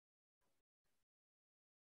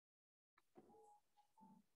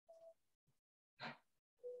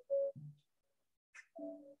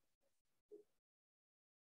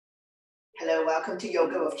Hello, welcome to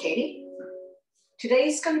Yoga with Katie. Today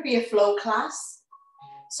is going to be a flow class.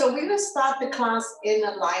 So we're going to start the class in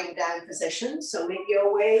a lying down position. So make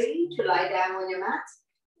your way to lie down on your mat.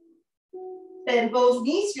 Bend both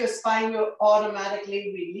knees, your spine will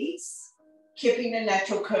automatically release, keeping the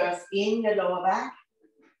natural curve in your lower back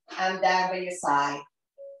and down by your side,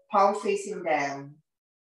 palm facing down.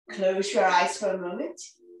 Close your eyes for a moment.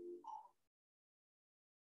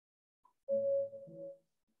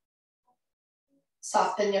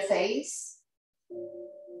 Soften your face.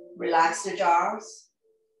 Relax the jaws.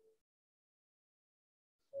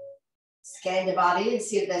 Scan the body and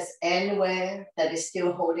see if there's anywhere that is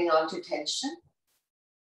still holding on to tension.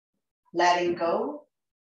 Letting go.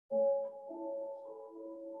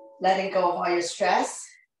 Letting go of all your stress,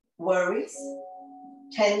 worries,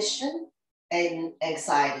 tension, and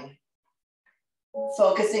anxiety.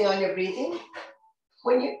 Focusing on your breathing.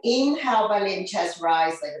 When you inhale, belly and chest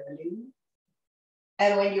rise like a balloon.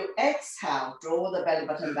 And when you exhale, draw the belly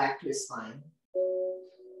button back to your spine.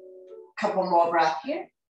 Couple more breaths here.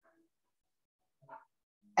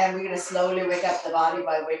 And we're going to slowly wake up the body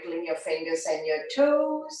by wiggling your fingers and your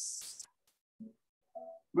toes.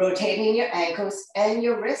 Rotating your ankles and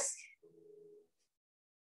your wrists.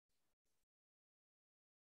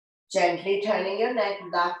 Gently turning your neck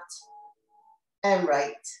left and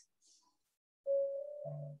right.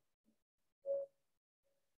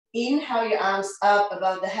 Inhale your arms up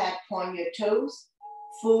above the head, point your toes,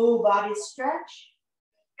 full body stretch.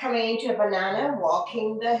 Coming into a banana,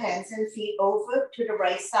 walking the hands and feet over to the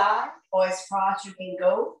right side or as far as you can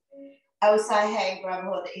go. Outside hand grab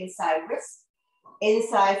hold the inside wrist,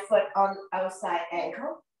 inside foot on outside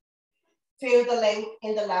ankle. Feel the length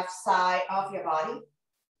in the left side of your body.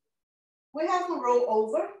 We haven't rolled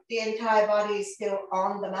over, the entire body is still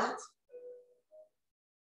on the mat.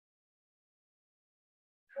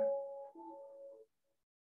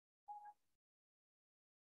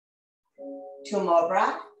 Two more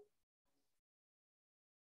breaths.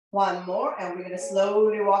 One more, and we're going to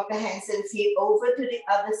slowly walk the hands and feet over to the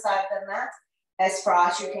other side of the mat as far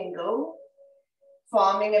as you can go,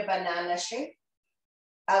 forming a banana shape.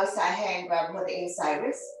 Outside hand grab with the inside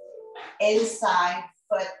wrist, inside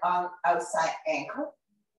foot on outside ankle.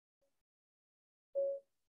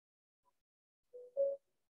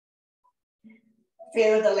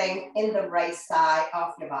 Feel the length in the right side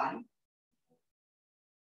of your body.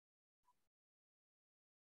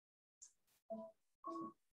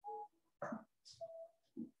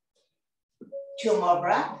 Two more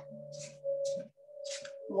breaths.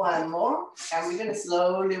 One more. And we're going to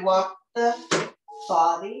slowly walk the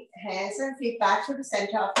body, hands and feet back to the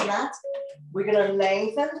center of the mat. We're going to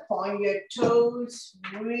lengthen, point your toes,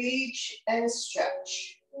 reach and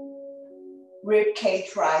stretch. Rib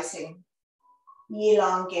cage rising.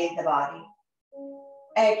 Elongate the body.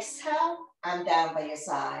 Exhale and down by your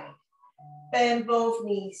side. Bend both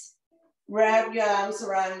knees. Wrap your arms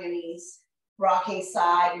around your knees. Rocking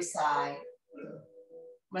side to side.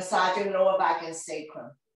 Massaging lower back and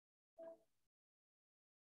sacrum.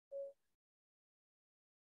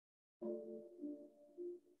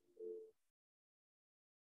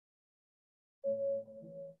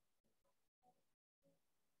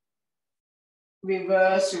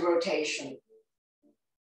 Reverse rotation.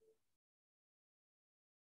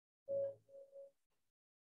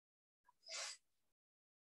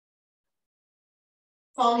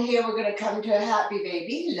 From here, we're going to come to a happy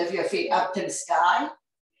baby. Lift your feet up to the sky.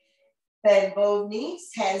 Bend both knees,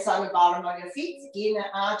 hands on the bottom of your feet. Inner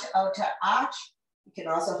arch, outer arch. You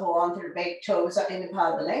can also hold on to the big toes or in the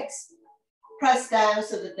part of the legs. Press down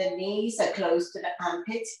so that the knees are close to the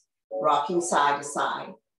armpit, rocking side to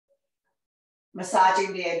side.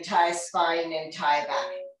 Massaging the entire spine, entire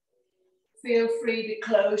back. Feel free to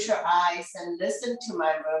close your eyes and listen to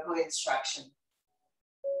my verbal instruction.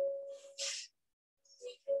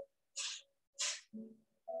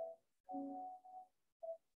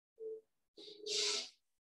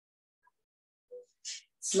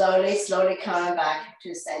 Slowly, slowly coming back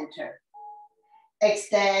to center.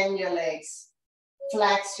 Extend your legs.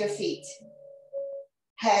 Flex your feet.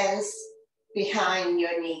 Hands behind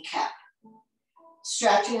your kneecap.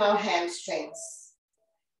 Stretching our hamstrings.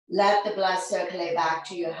 Let the blood circulate back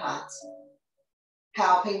to your heart,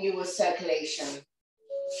 helping you with circulation,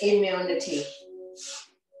 immunity,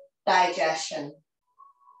 digestion,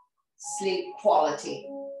 sleep quality.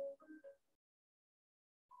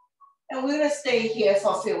 And we're going to stay here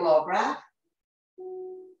for a few more breaths.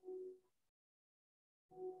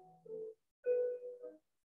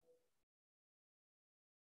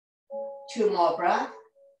 Two more breaths.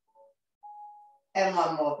 And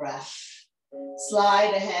one more breath.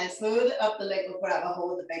 Slide the hands further up the leg, grab a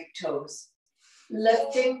hold of the big toes.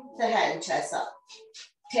 Lifting the hand chest up.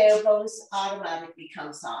 Tailbones automatically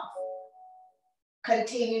comes off.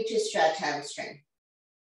 Continue to stretch hamstring.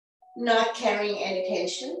 Not carrying any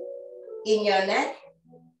tension in your neck,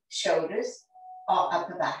 shoulders, or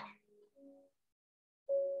upper back.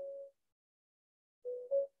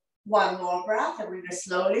 One more breath, and we're going to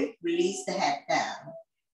slowly release the head down.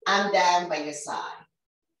 I'm down by your side.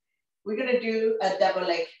 We're going to do a double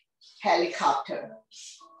leg helicopter.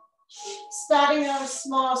 Starting on a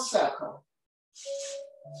small circle.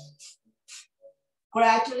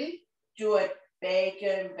 Gradually do a bigger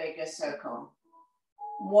and bigger circle.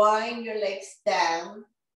 Wind your legs down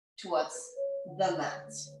towards the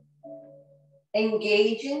mat.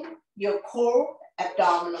 Engaging your core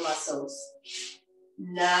abdominal muscles.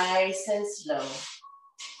 Nice and slow.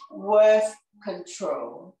 With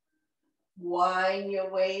control. Wind your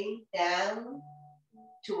way down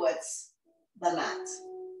towards the mat.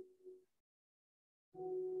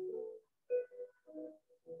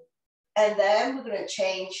 And then we're going to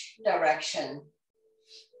change direction.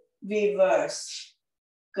 Reverse.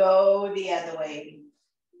 Go the other way.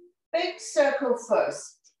 Big circle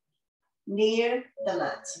first, near the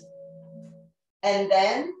mat. And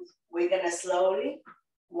then we're going to slowly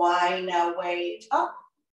wind our way up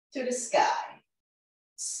to the sky.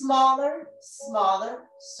 Smaller, smaller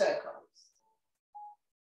circles.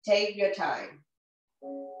 Take your time.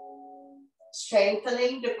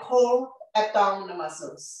 Strengthening the core abdominal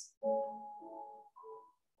muscles.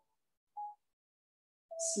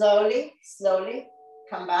 Slowly, slowly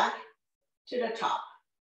come back to the top.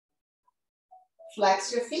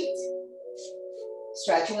 Flex your feet,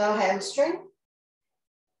 stretching our hamstring.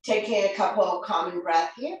 Taking a couple of common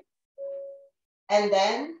breaths here. And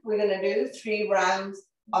then we're gonna do 3 rounds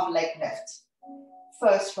of leg lift.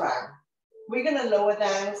 First round, we're gonna lower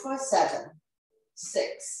down for 7,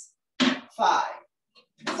 6, 5,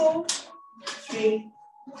 4, 3,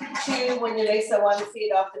 2. When your legs are 1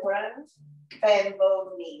 foot off the ground, bend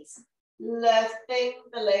both knees. Lifting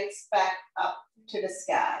the legs back up to the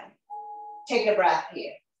sky. Take a breath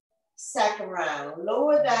here. Second round,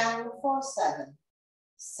 lower down for 7,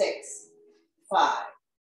 6, 5,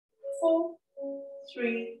 4,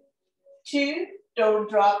 3, 2. Don't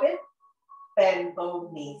drop it. Bend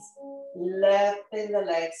both knees. Lifting the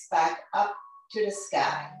legs back up to the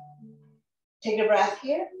sky. Take a breath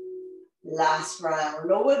here. Last round,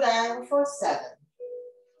 lower down for 7,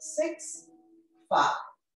 6, 5,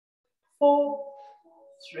 4,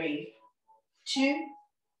 3, 2,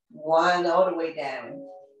 1, all the way down.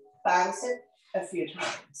 Bounce it a few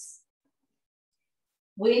times.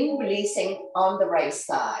 Wind releasing on the right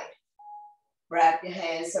side. Wrap your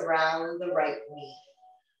hands around the right knee.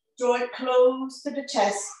 Draw it close to the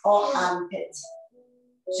chest or armpit.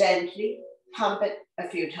 Gently pump it a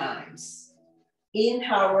few times.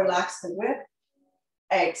 Inhale, relax the grip.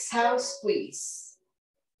 Exhale, squeeze.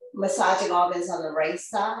 Massaging organs on the right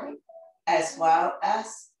side, as well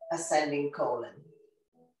as ascending colon.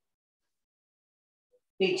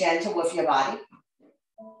 Be gentle with your body.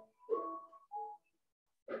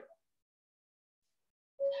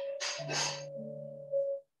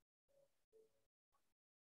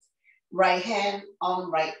 Right hand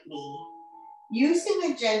on right knee.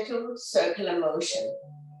 Using a gentle circular motion,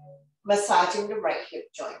 massaging the right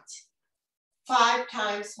hip joint. 5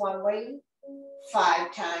 times one way,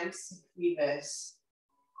 5 times reverse.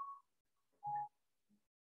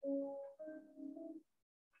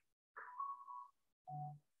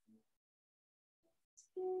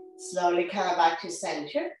 Slowly come back to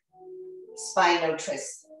center. Spinal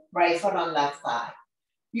twist. Right foot on left thigh.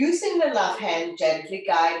 Using the left hand, gently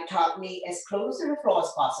guide top knee as close to the floor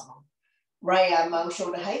as possible. Right arm mount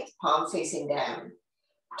shoulder height, palm facing down.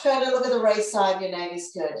 Turn and look at the right side, your neck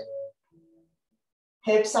is good.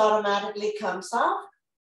 Hips automatically come soft.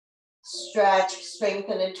 Stretch,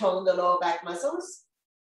 strengthen, and tone the lower back muscles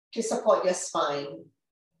to support your spine,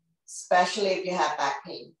 especially if you have back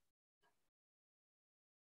pain.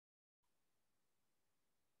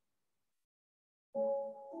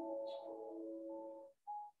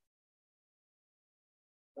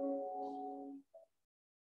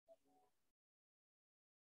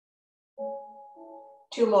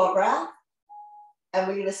 Two more breaths, and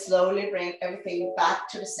we're going to slowly bring everything back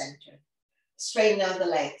to the center. Straighten out the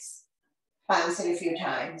legs, bounce it a few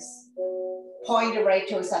times. Point the right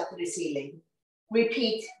toes up to the ceiling.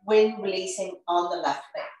 Repeat, wind releasing on the left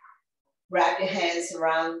leg. Wrap your hands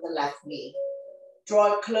around the left knee.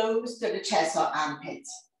 Draw it close to the chest or armpit.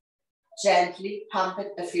 Gently pump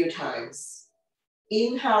it a few times.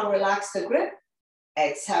 Inhale, relax the grip.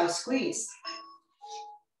 Exhale, squeeze.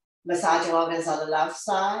 Massaging organs on the left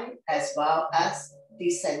side as well as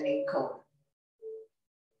descending cone.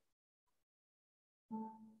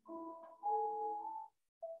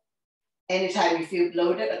 Anytime you feel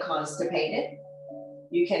bloated or constipated,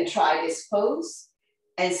 you can try this pose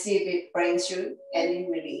and see if it brings you any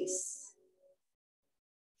release.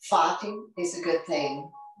 Farting is a good thing,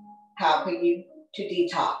 helping you to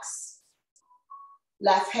detox.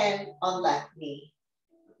 Left hand on left knee,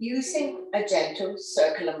 using a gentle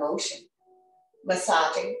circular motion,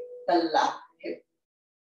 massaging the left hip.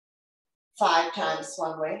 5 times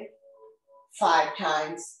one way, 5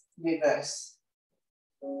 times reverse.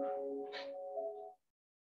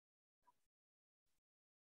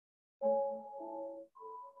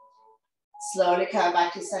 Slowly come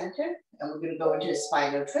back to center, and we're going to go into a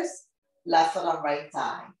spinal twist, left foot on right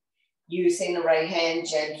thigh. Using the right hand,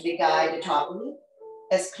 gently guide the top knee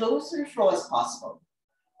as close to the floor as possible.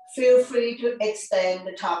 Feel free to extend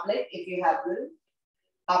the top leg if you have room.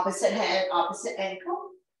 Opposite hand, opposite ankle.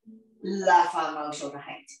 Left arm on shoulder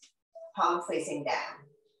height. Palm facing down.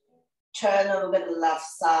 Turn a little bit to the left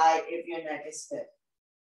side if your neck is stiff.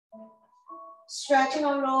 Stretching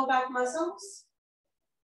our lower back muscles.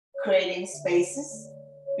 Creating spaces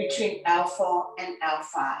between L4 and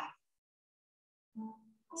L5.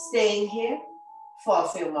 Staying here for a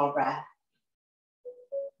few more breaths.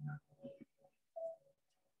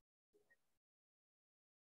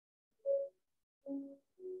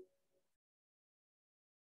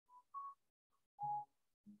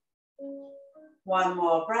 One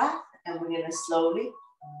more breath, and we're going to slowly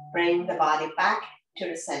bring the body back to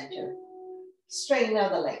the center. Straighten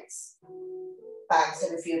out the legs. Backs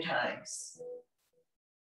it a few times.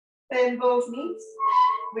 Bend both knees.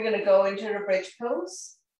 We're going to go into the bridge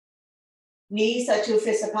pose. Knees are 2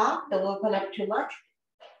 fists apart. Don't open up too much.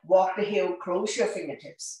 Walk the heel, close your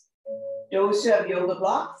fingertips. Those who have yoga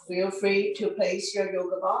block, feel free to place your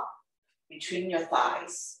yoga block between your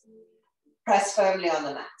thighs. Press firmly on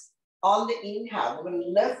the mat. On the inhale, we're going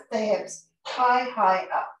to lift the hips high, high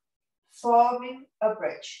up, forming a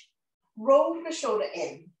bridge. Roll the shoulder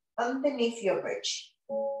in, underneath your bridge.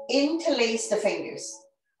 Interlace the fingers.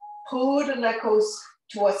 Pull the knuckles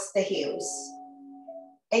towards the heels.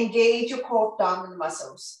 Engage your core abdominal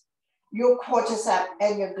muscles, your quadricep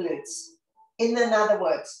and your glutes. In other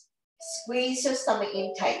words, squeeze your stomach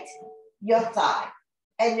in tight. Your thigh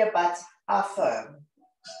and your butt are firm,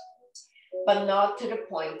 but not to the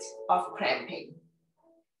point of cramping.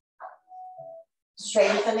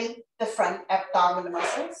 Strengthening the front abdominal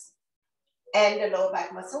muscles and the lower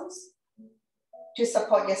back muscles to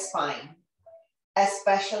support your spine,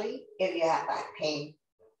 especially if you have back pain.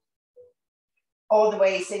 All the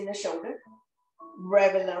weights in the shoulder,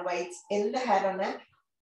 regular weights in the head or neck.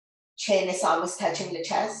 Chin is almost touching the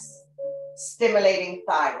chest, stimulating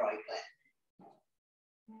thyroid gland.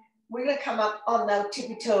 We're going to come up on our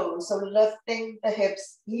tippy toes, so lifting the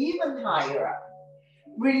hips even higher up.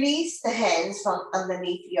 Release the hands from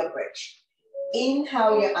underneath your bridge.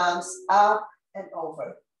 Inhale your arms up and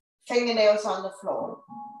over. Fingernails on the floor.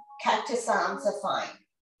 Cactus arms are fine.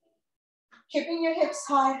 Keeping your hips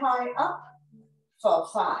high, high up for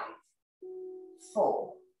 5,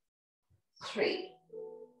 4, 3,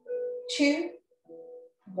 2,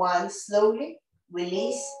 1. Slowly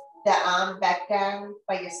release the arm back down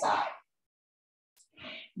by your side.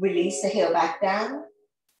 Release the heel back down.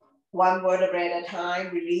 1 vertebrae at a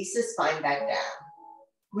time. Release the spine back down.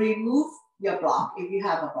 Remove your block if you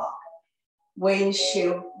have a block.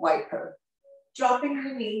 Windshield wiper. Dropping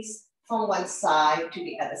the knees from one side to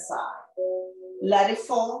the other side. Let it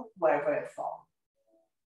fall wherever it falls.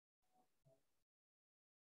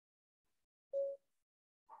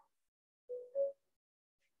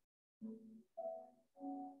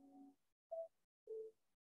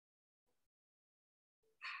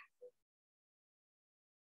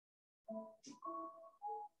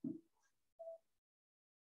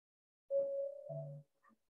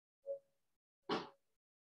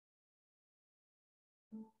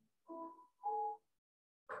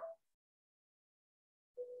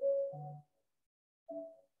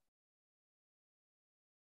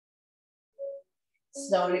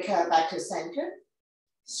 Slowly come back to center.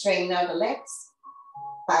 Straighten out the legs.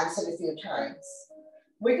 Bounce it a few times.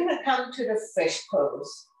 We're going to come to the fish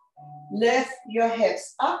pose. Lift your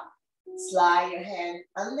hips up. Slide your hand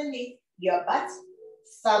underneath your butt.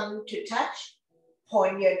 Thumb to touch.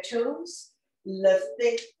 Point your toes.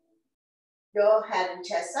 Lifting your head and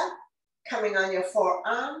chest up. Coming on your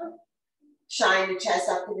forearm. Shine the chest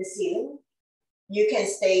up to the ceiling. You can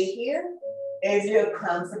stay here if you're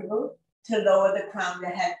comfortable to lower the crown of the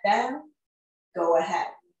head down. Go ahead.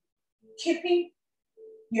 Keeping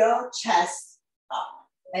your chest up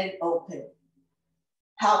and open.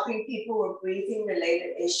 Helping people with breathing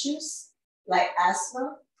related issues like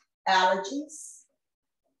asthma, allergies.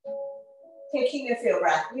 Taking a few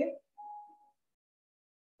breaths here.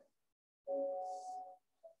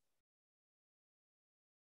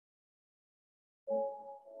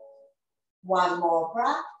 One more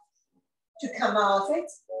breath. To come out of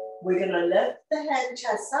it, we're gonna lift the head and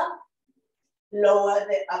chest up, lower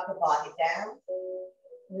the upper body down,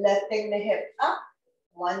 lifting the hip up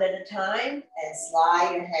one at a time, and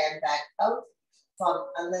slide your hand back out from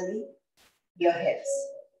underneath your hips.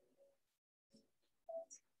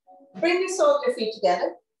 Bring the soles of your feet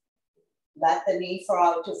together. Let the knee fall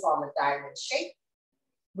out to form a diamond shape.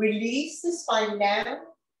 Release the spine down,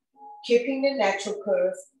 keeping the natural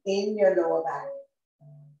curve in your lower back.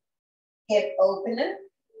 Hip opener,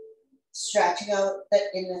 stretching out the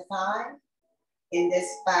inner thigh in this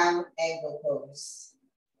bound angle pose.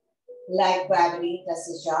 Like gravity does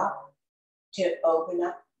its job to open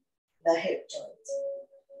up the hip joint.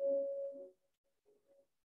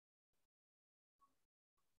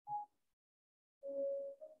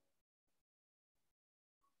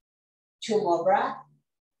 Two more breaths.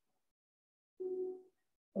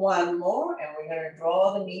 One more, and we're gonna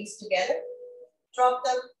draw the knees together. Drop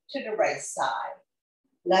them to the right side.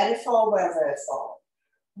 Let it fall wherever it falls.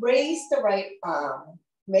 Raise the right arm,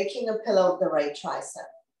 making a pillow of the right tricep.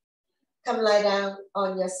 Come lie down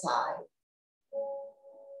on your side.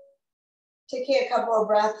 Take a couple of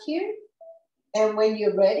breaths here. And when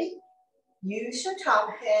you're ready, use your top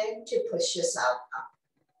hand to push yourself up.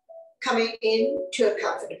 Coming into a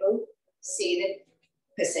comfortable seated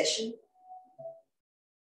position.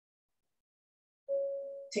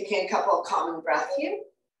 Taking a couple of common breaths here.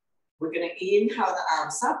 We're gonna inhale the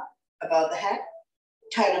arms up above the head.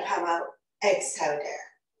 Turn the palm out, exhale there.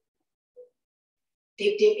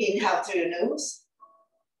 Deep, deep inhale through your nose.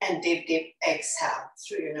 And deep, deep exhale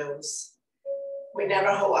through your nose. We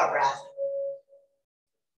never hold our breath.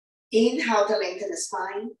 Inhale to lengthen the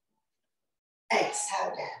spine.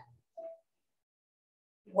 Exhale down.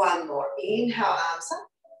 One more. Inhale, arms up.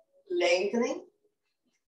 Lengthening.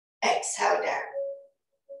 Exhale down.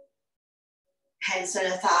 Hands on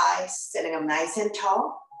the thighs, sitting up nice and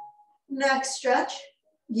tall. Next stretch.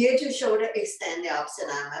 Ear to shoulder, extend the opposite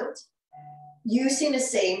arm out. Using the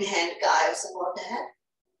same hand guide support the head.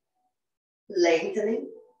 Lengthening,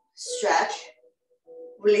 stretch.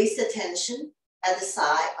 Release the tension at the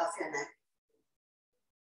side of your neck.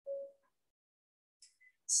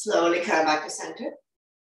 Slowly come back to center.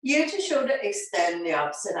 Ear to shoulder, extend the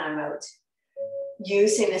opposite arm out.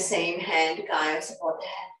 Using the same hand guide support the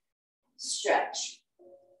head. Stretch.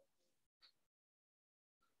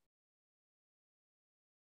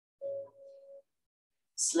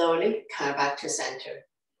 Slowly come back to center.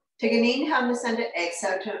 Take an inhale to center,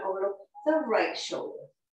 exhale, turn over the right shoulder.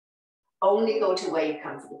 Only go to where you're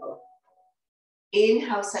comfortable.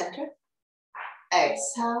 Inhale, center.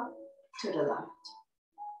 Exhale to the left.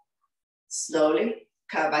 Slowly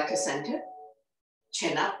come back to center.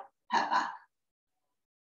 Chin up, head back.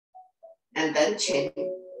 And then chin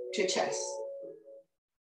to chest.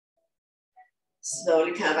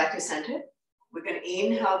 Slowly come back to center. We're going to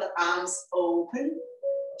inhale the arms open.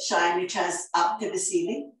 Shine your chest up to the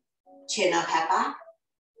ceiling. Chin up, head back.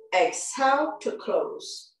 Exhale to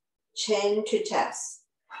close. Chin to chest.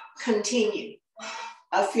 Continue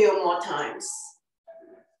a few more times.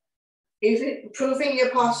 Improving your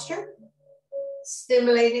posture.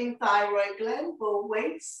 Stimulating thyroid gland both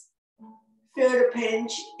ways. Feel the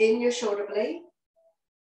pinch in your shoulder blade.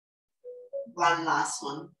 One last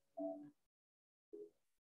one.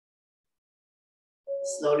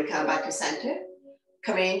 Slowly come back to center.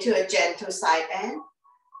 Coming into a gentle side bend.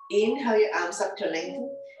 Inhale your arms up to lengthen.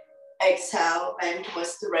 Exhale, bend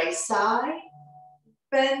towards the right side.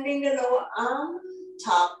 Bending the lower arm.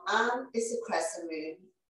 Top arm is a crescent moon.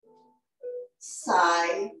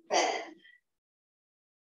 Side bend.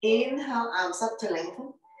 Inhale, arms up to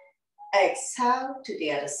lengthen. Exhale to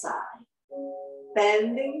the other side.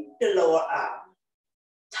 Bending the lower arm.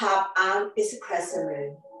 Top arm is a crescent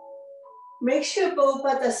moon. Make sure both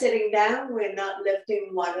butts are sitting down. We're not lifting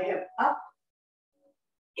one hip up.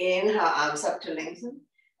 Inhale, arms up to lengthen.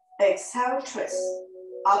 Exhale, twist.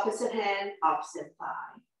 Opposite hand, opposite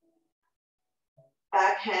thigh.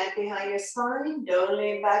 Back hand behind your spine. Don't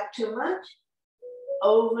lean back too much.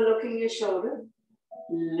 Overlooking your shoulder.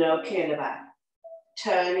 Look in the back.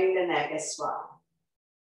 Turning the neck as well.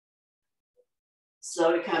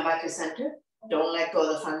 Slowly come back to center. Don't let go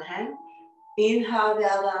of the front hand. Inhale the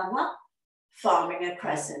other arm up, forming a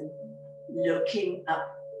crescent. looking up.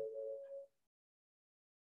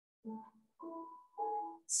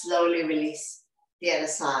 Slowly release the other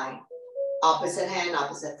side. Opposite hand,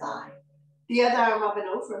 opposite thigh. The other arm up and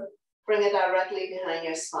over. Bring it directly behind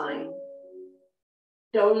your spine.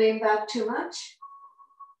 Don't lean back too much.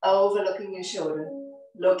 Overlooking your shoulder.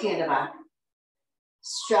 Looking at the back.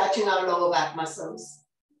 Stretching our lower back muscles.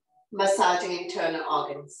 Massaging internal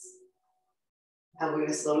organs. And we're going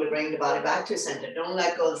to slowly bring the body back to center. Don't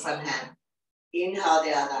let go of the front hand. Inhale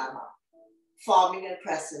the other arm up. Forming a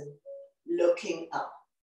crescent. Looking up.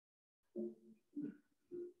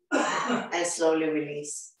 And slowly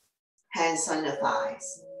release. Hands on the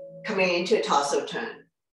thighs. Coming into a torso turn.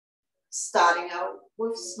 Starting out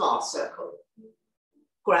with small circle.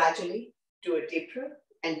 Gradually do a deeper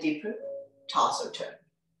and deeper torso turn.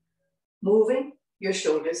 Moving your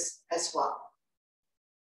shoulders as well.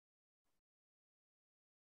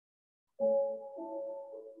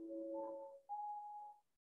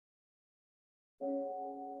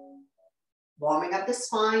 Warming up the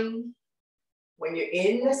spine. When you're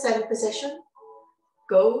in the center position,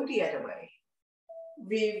 go the other way.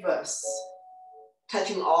 Reverse,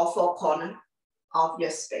 touching all four corners of your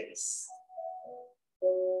space.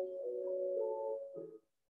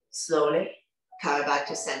 Slowly, come back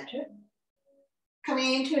to center.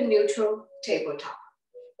 Coming into a neutral tabletop.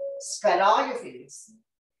 Spread all your fingers.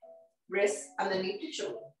 Wrist underneath the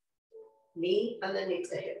shoulder. Knee underneath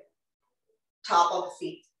the hip. Top of the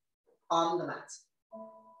feet on the mat.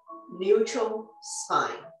 Neutral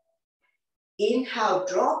spine. Inhale,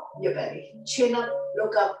 drop your belly. Chin up,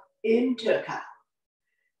 look up into a cow.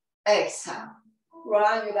 Exhale,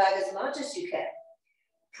 round your back as much as you can.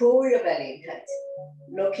 Pull your belly in tight,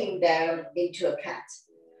 looking down into a cat.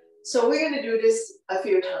 So we're going to do this a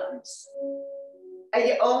few times. At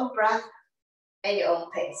your own breath and your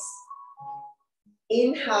own pace.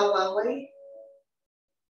 Inhale one way.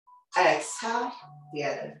 Exhale the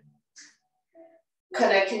other.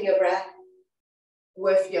 Connecting your breath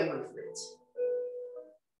with your movement.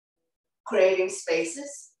 Creating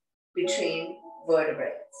spaces between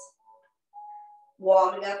vertebrae.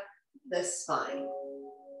 Warming up the spine.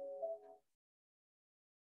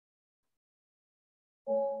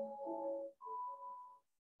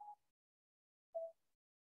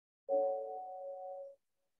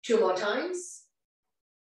 Two more times.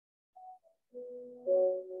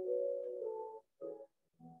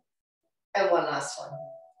 And one last one.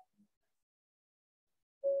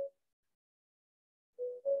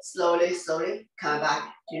 Slowly, slowly, come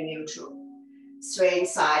back to neutral. Swaying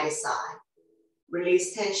side to side.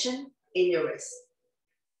 Release tension in your wrist.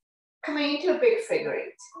 Coming into a big figure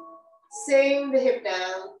eight. Sink the hip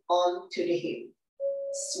down onto the heel.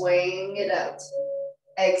 Swing it out.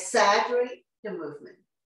 Exaggerate the movement.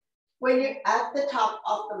 When you're at the top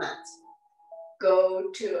of the mat, go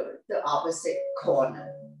to the opposite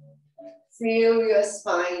corner. Feel your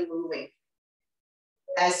spine moving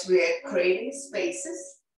as we are creating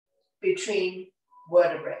spaces between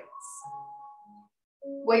vertebrae.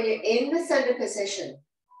 When you're in the center position,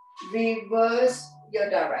 reverse your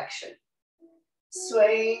direction.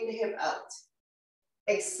 Swaying the hip out.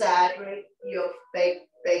 Exaggerate your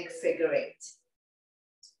big figure eight.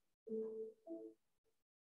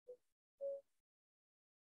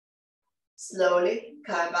 Slowly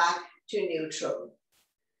come back to neutral.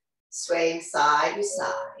 Swaying side to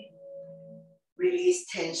side. Release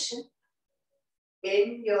tension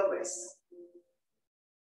in your wrist.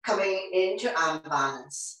 Coming into arm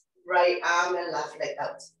balance. Right arm and left leg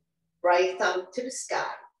out. Right thumb to the sky.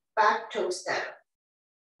 Back toes down.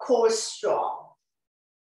 Core strong.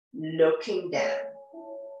 Looking down.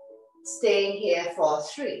 Staying here for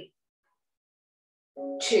 3,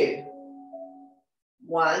 2,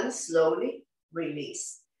 1. Slowly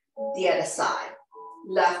release. The other side.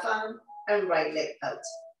 Left arm and right leg out.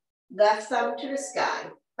 Left thumb to the sky.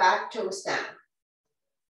 Back toes down.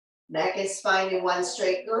 Neck and spine in one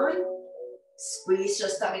straight line. Squeeze your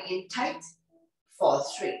stomach in tight for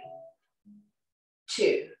 3,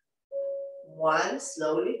 2, 1.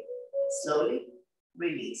 Slowly, slowly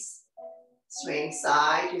release. Swing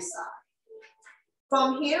side to side.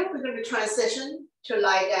 From here, we're going to transition to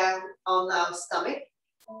lie down on our stomach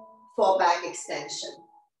for back extension.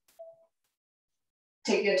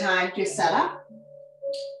 Take your time to set up.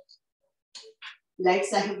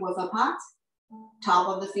 Legs are hip width apart. Top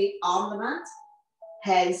of the feet on the mat.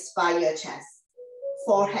 Hands by your chest.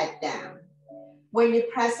 Forehead down. When you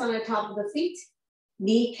press on the top of the feet,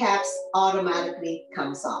 kneecaps automatically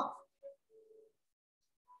comes off.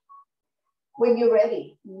 When you're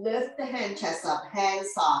ready, lift the hand chest up, hands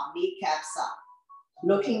off, kneecaps up.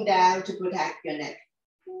 Looking down to protect your neck.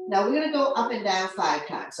 Now we're gonna go up and down 5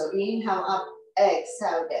 times. So inhale up,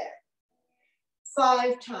 exhale down.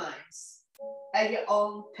 5 times at your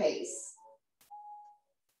own pace.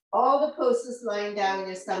 All the poses lying down in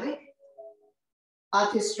your stomach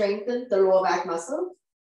are to strengthen the lower back muscle,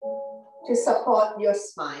 to support your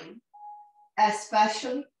spine,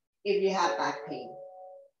 especially if you have back pain.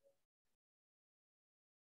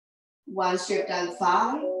 Once you've done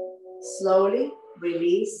 5, slowly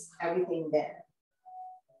release everything there.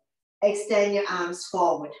 Extend your arms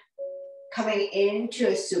forward, coming into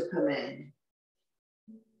a Superman.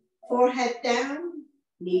 Forehead down,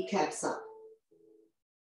 kneecaps up.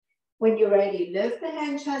 When you're ready, lift the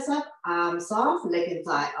hand chest up, arms off, leg and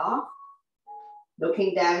thigh off.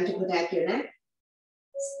 Looking down to protect your neck.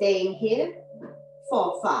 Staying here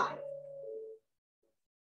for 5,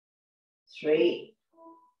 3,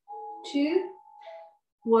 2,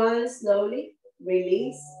 1. Slowly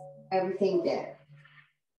release everything there.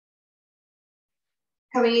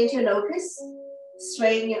 Coming into locust,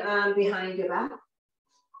 straighten your arm behind your back.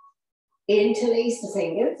 Interlace the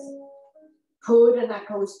fingers. Pull the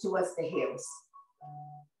knuckles towards the heels.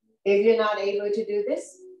 If you're not able to do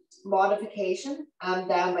this, modification, arm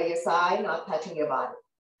down by your side, not touching your body.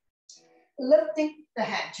 Lifting the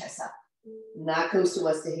hand chest up. Knuckles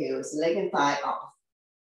towards the heels, leg and thigh off.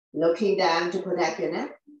 Looking down to protect your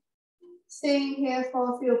neck. Staying here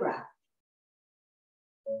for a few breaths.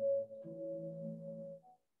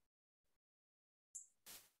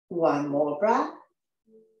 One more breath.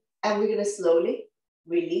 And we're gonna slowly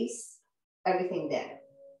release everything there.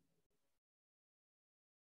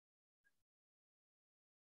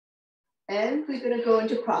 And we're gonna go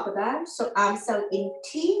into crocodile. So arms out in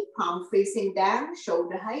T, palm facing down,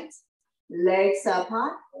 shoulder height, legs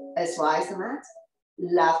apart, as wide as the mat,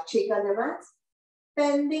 left cheek on the mat,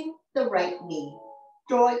 bending the right knee.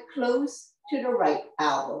 Draw it close to the right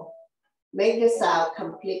elbow. Make yourself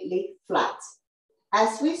completely flat.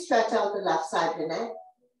 As we stretch out the left side of the neck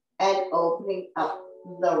and opening up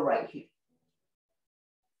the right hip.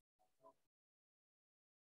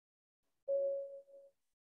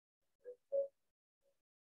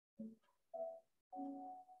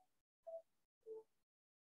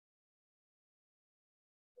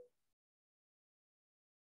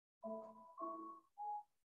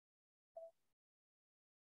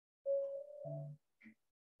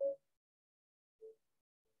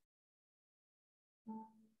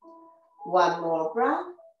 One more breath.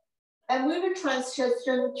 And we will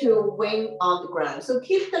transition to wing on the ground. So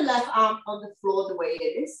keep the left arm on the floor the way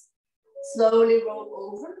it is. Slowly roll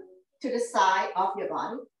over to the side of your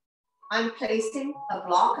body. I'm placing a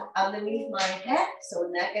block underneath my head, so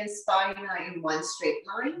neck and spine are in one straight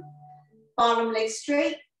line. Bottom leg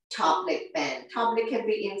straight, top leg bend. Top leg can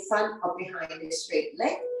be in front or behind the straight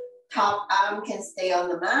leg. Top arm can stay on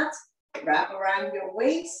the mat, wrap around your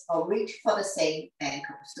waist, or reach for the same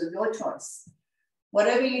ankle. So your choice.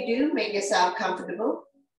 Whatever you do, make yourself comfortable.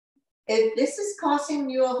 If this is causing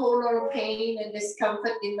you a whole lot of pain and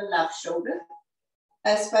discomfort in the left shoulder,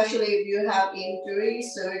 especially if you have injury,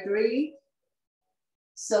 surgery,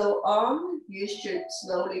 so on, you should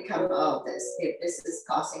slowly come out of this if this is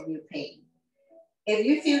causing you pain. If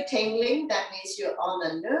you feel tingling, that means you're on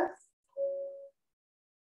a nerve,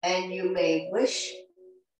 and you may wish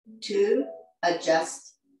to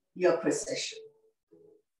adjust your position.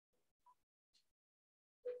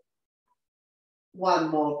 One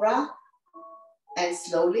more breath, and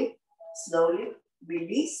slowly, slowly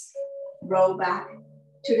release. Roll back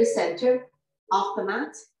to the center of the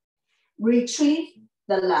mat. Retrieve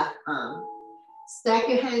the left arm. Stack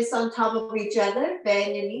your hands on top of each other,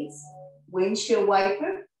 bend your knees, windshield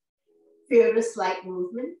wiper. Feel the slight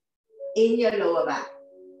movement in your lower back.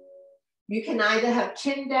 You can either have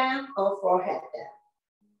chin down or forehead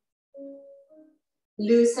down.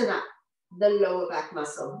 Loosen up the lower back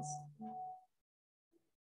muscles.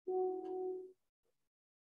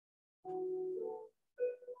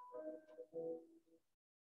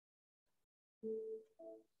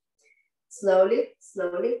 Slowly,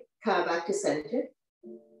 slowly come back to center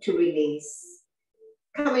to release.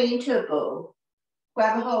 Coming into a bow.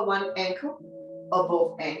 Grab a hold one ankle or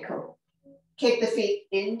both ankle. Kick the feet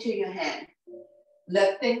into your hand.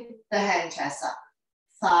 Lifting the hand chest up.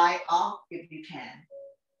 Thigh off if you can.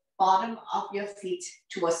 Bottom of your feet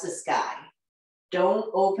towards the sky. Don't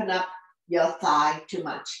open up your thigh too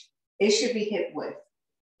much. It should be hip width.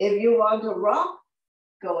 If you want to rock,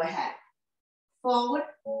 go ahead. Forward,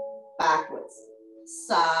 backwards,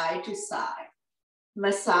 side to side.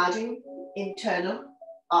 Massaging internal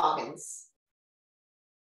organs.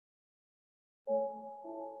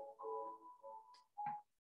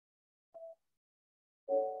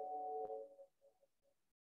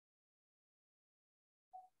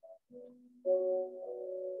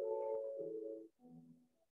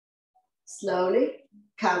 Slowly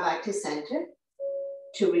come back to center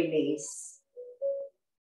to release.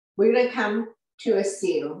 We're gonna come to a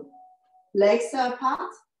seal. Legs are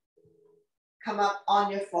apart. Come up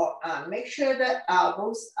on your forearm. Make sure the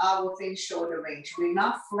elbows are within shoulder range. We're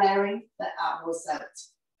not flaring the elbows out.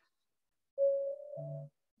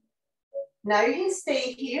 Now you can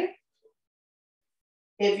stay here.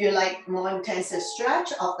 If you like more intensive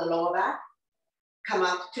stretch of the lower back, come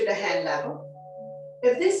up to the hand level.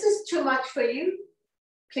 If this is too much for you,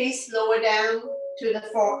 please lower down to the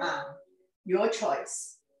forearm. Your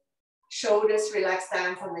choice. Shoulders relax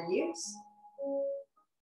down from the knees.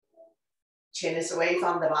 Chin is away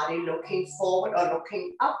from the body, looking forward or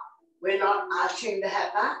looking up. We're not arching the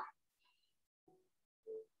head back.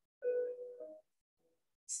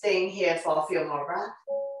 Staying here for a few more breaths.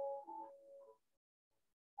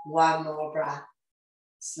 One more breath.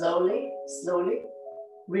 Slowly, slowly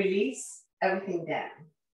release everything down.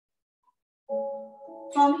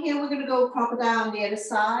 From here, we're going to go crocodile on the other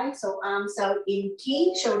side. So arms out in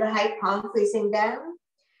T, shoulder height, palm facing down,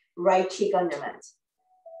 right cheek on the mat.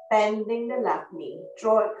 Bending the left knee,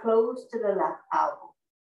 draw it close to the left elbow.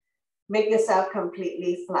 Make yourself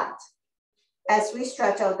completely flat. As we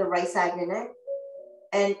stretch out the right side of your neck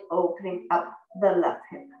and opening up the left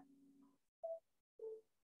hip.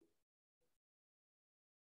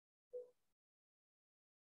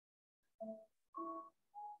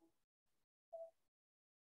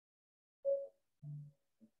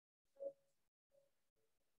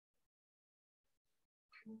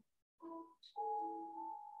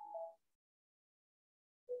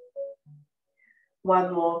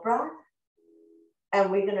 One more breath.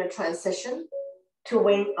 And we're gonna transition to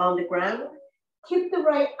wing on the ground. Keep the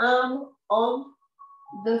right arm on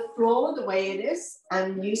the floor the way it is.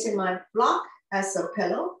 I'm using my block as a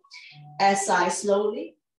pillow as I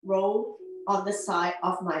slowly roll on the side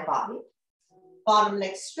of my body. Bottom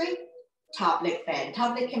leg straight, top leg bend.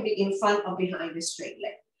 Top leg can be in front or behind the straight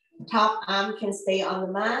leg. Top arm can stay on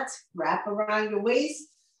the mat, wrap around your waist,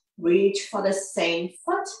 reach for the same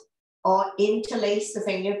foot, or interlace the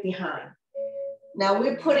finger behind. Now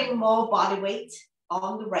we're putting more body weight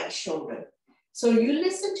on the right shoulder. So you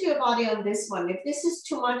listen to your body on this one. If this is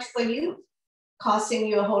too much for you, causing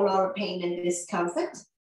you a whole lot of pain and discomfort,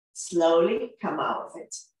 slowly come out of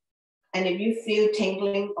it. And if you feel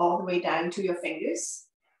tingling all the way down to your fingers,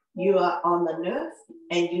 you are on the nerve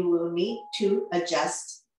and you will need to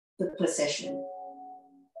adjust the position.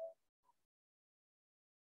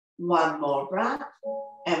 One more breath,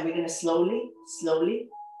 and we're gonna slowly, slowly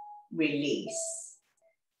release.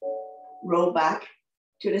 Roll back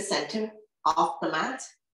to the center of the mat.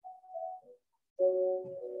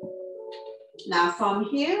 Now from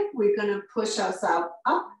here, we're gonna push ourselves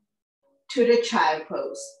up to the child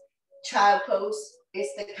pose. Child pose is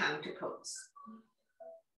the counter pose.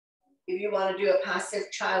 If you wanna do a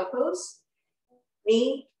passive child pose,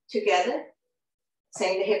 knee together,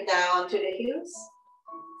 send the hip down onto the heels,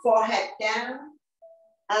 forehead down,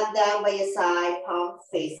 and down by your side, palm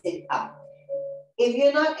facing up. If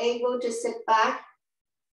you're not able to sit back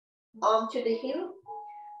onto the heel,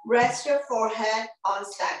 rest your forehead on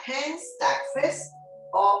stacked hands, stacked fists,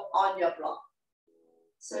 or on your block.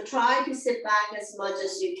 So try to sit back as much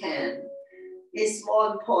as you can. It's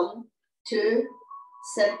more important to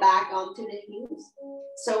sit back onto the heels.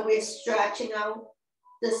 So we're stretching out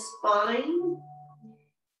the spine,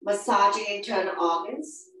 massaging internal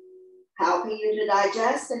organs, helping you to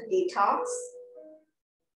digest and detox,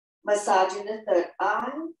 massaging the third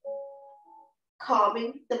eye,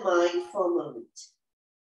 calming the mind for a moment.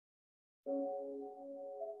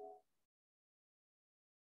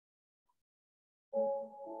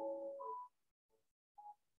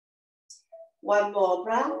 One more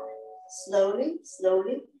breath, slowly,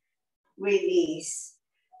 slowly release.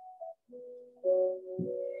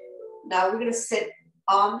 Now we're gonna sit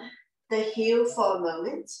on the heel for a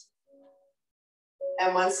moment.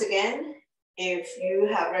 And once again, if you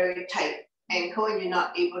have a very tight ankle and you're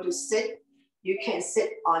not able to sit, you can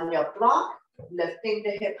sit on your block, lifting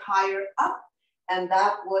the hip higher up, and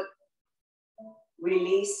that would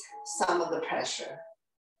release some of the pressure.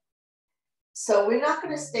 So we're not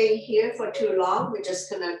gonna stay here for too long. We're just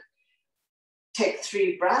gonna take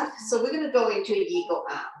 3 breaths. So we're gonna go into eagle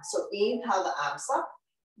arm. So inhale the arms up,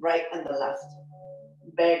 right and the left.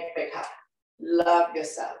 Big, big hug. Love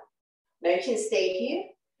yourself. Now you can stay here.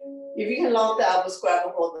 If you can lock the elbows, grab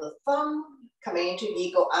a hold of the thumb, coming into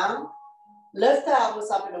eagle arm. Lift the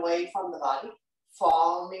elbows up and away from the body,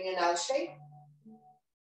 forming an L shape.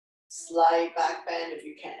 Slide back bend if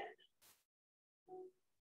you can.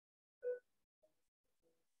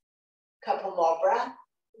 Couple more breath.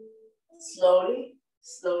 Slowly,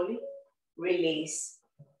 slowly release.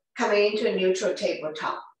 Coming into a neutral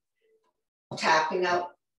tabletop. Tapping out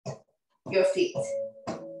your feet,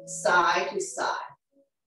 side to side.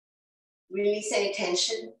 Release any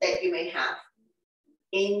tension that you may have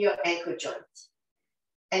in your ankle joint.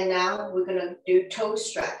 And now we're gonna do toe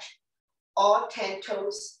stretch, all 10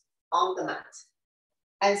 toes on the mat.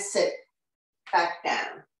 And sit back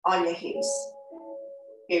down on your heels.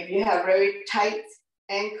 If you have very tight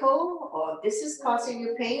ankle or this is causing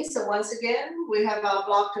you pain, so once again, we have our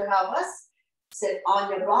block to help us. Sit on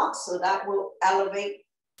your block, so that will elevate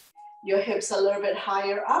your hips a little bit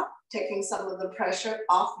higher up, taking some of the pressure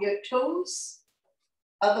off your toes.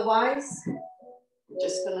 Otherwise, I'm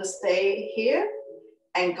just gonna stay here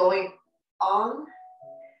and going on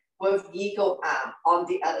with eagle arm on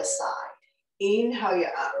the other side. Inhale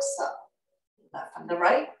your arms up, left and the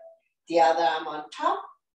right, the other arm on top.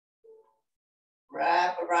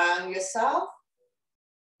 Wrap around yourself.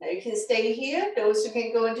 Now you can stay here. Those who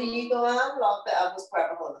can go into eagle arm, lock the elbows, grab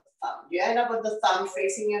a hold of the thumb. You end up with the thumb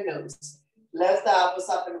facing your nose. Lift the elbows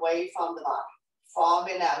up and away from the body. Form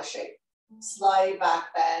an L shape. Slide back,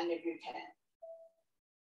 bend if you can.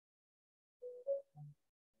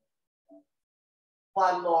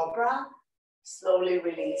 One more breath. Slowly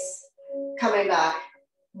release. Coming back,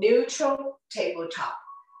 neutral tabletop.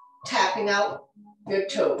 Tapping out your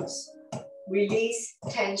toes. Release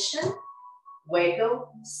tension.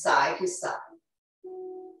 Wiggle side to side.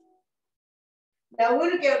 Now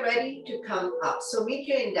we're gonna get ready to come up. So meet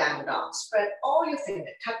you in down dog. Spread all your fingers,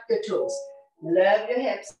 tuck your toes. Lift your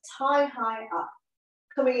hips high, high up.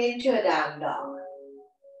 Coming into a down dog.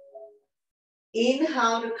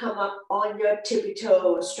 Inhale to come up on your tippy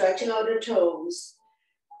toes, stretching out the toes.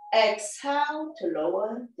 Exhale to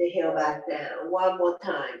lower the heel back down. One more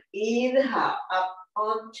time. Inhale, up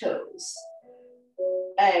on toes.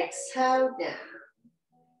 Exhale down.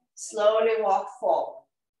 Slowly walk forward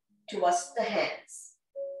towards the hands.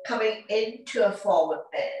 Coming into a forward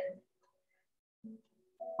bend.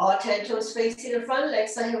 All 10 toes facing the front,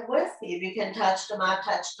 legs are hip width. If you can touch the mat,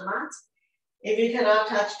 touch the mat. If you cannot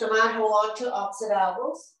touch the mat, hold on to opposite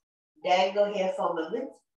elbows. Dangle here for a moment.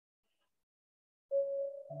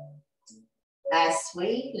 As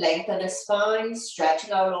we lengthen the spine,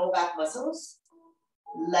 stretching our lower back muscles.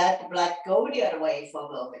 Let the blood go the other way for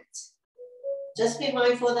a moment. Just be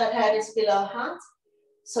mindful that head is below heart.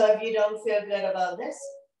 So if you don't feel good about this,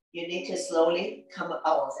 you need to slowly come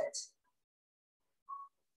out of it.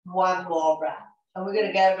 One more breath. And we're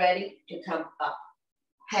gonna get ready to come up.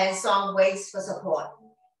 Hands on waist for support.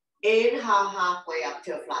 Inhale halfway up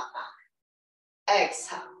to a flat back.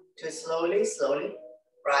 Exhale to slowly, slowly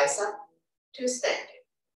rise up to standing.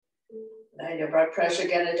 Let your blood pressure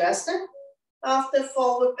get adjusted. After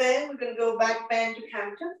forward bend, we're gonna go back bend to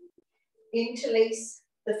counter. Interlace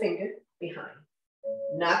the finger behind.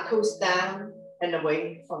 Knuckles down and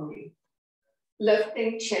away from you.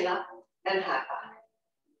 Lifting chin up and head back.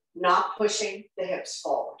 Not pushing the hips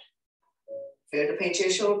forward. Feel the pinch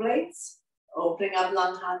your shoulder blades. Opening up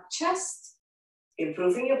lung, heart, chest.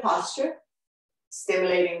 Improving your posture.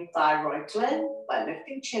 Stimulating thyroid gland by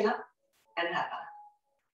lifting chin up and head back.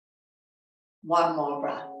 One more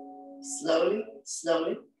breath. Slowly,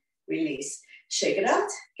 slowly release. Shake it out.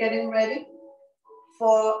 Getting ready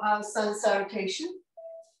for our sun salutation.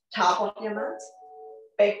 Top of your mat.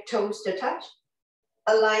 Big toes to touch.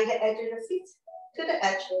 Align the edge of the feet to the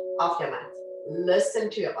edge of your mat. Listen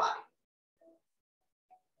to your body.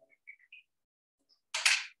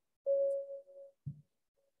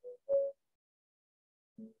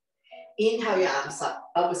 Inhale your arms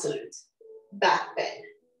up, upward salute. Back bend.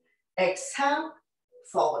 Exhale,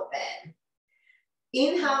 forward bend.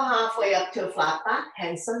 Inhale halfway up to a flat back,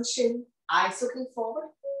 hands on chin, eyes looking forward.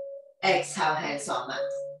 Exhale, hands on mat.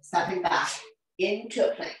 Stepping back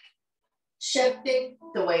into a plank. Shifting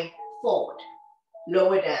the weight forward.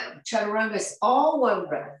 Lower down. Chaturanga is all one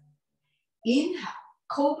breath. Inhale,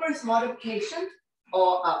 cobra's modification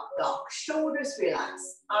or up dog. Shoulders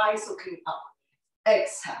relax, eyes looking up.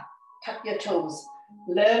 Exhale, tuck your toes.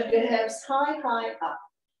 Lift your hips high, high up.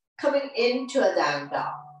 Coming into a down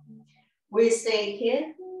dog. We stay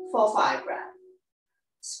here for 5 breaths.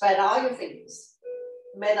 Spread out your fingers.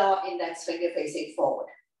 Middle index finger facing forward.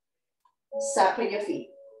 Separate your feet.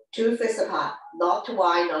 2 fists apart, not too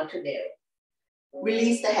wide, not too narrow.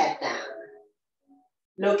 Release the head down.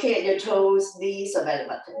 Locate your toes, knees, or belly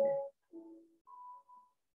button.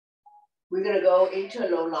 We're gonna go into a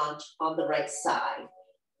low lunge on the right side.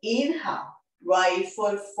 Inhale, right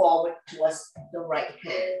foot forward towards the right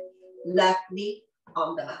hand. Left knee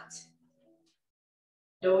on the mat.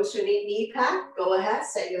 Those who need knee pad, go ahead,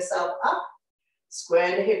 set yourself up.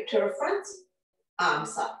 Square the hip to the front,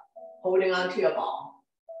 arms up, holding on to your ball.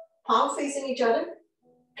 Palm facing each other,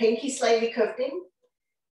 pinky slightly curved in.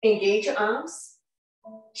 Engage your arms,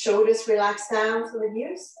 shoulders relax down from the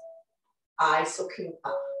ears, eyes looking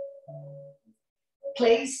up.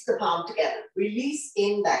 Place the palm together, release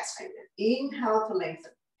index finger. Inhale to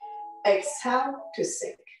lengthen, exhale to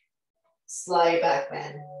sink. Slide back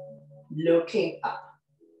bend, looking up.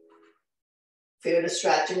 Feel the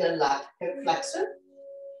stretch in the left hip flexor.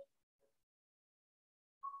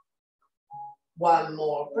 One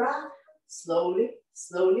more breath, slowly,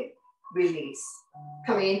 slowly, release.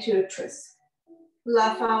 Coming into a twist.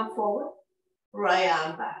 Left arm forward, right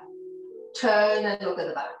arm back. Turn and look at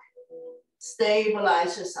the back.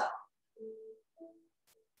 Stabilize yourself.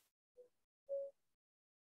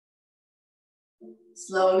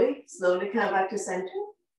 Slowly, slowly come back to center.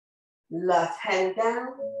 Left hand down,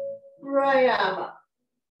 right arm up.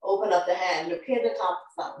 Open up the hand, look at the top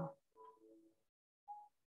thumb.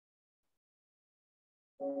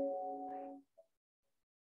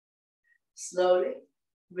 Slowly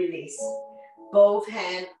release. Both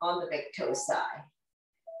hands on the big toe side.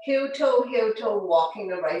 Heel toe, walking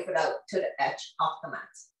the right foot out to the edge of the mat.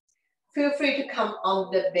 Feel free to come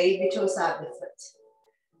on the baby toe side of the foot.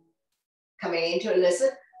 Coming into a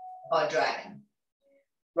lizard or dragon.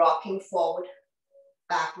 Rocking forward,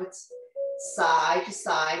 backwards, side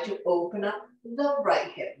to open up the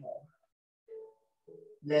right hip more.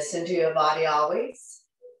 Listen to your body always.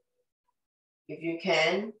 If you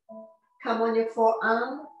can, come on your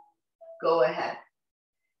forearm, go ahead.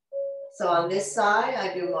 So on this side,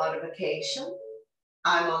 I do modification.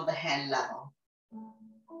 I'm on the hand level.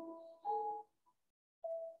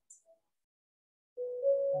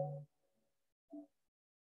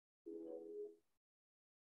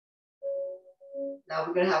 Now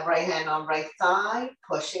we're gonna have right hand on right thigh,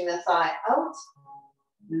 pushing the thigh out,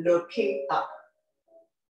 looking up.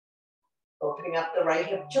 Opening up the right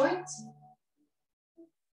hip joint.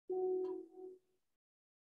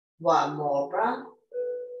 One more breath.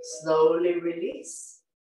 Slowly release.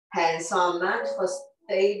 Hands on mat for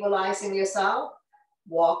stabilizing yourself.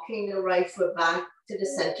 Walking the right foot back to the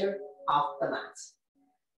center of the mat.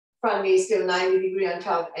 Front knee still 90 degrees on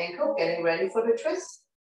top of ankle, getting ready for the twist.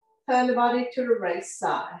 Turn the body to the right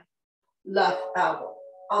side. Left elbow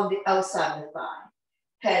on the outside of the thigh.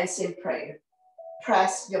 Hands in prayer.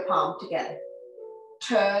 Press your palm together.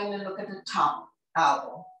 Turn and look at the top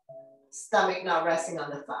elbow. Stomach now resting on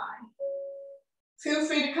the thigh. Feel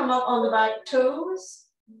free to come up on the back toes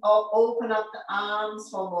or open up the arms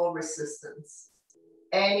for more resistance.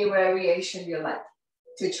 Any variation you like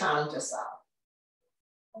to challenge yourself.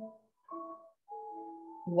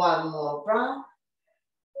 One more breath.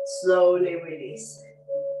 Slowly release.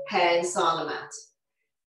 Hands on the mat.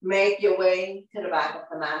 Make your way to the back of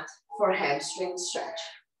the mat for hamstring stretch.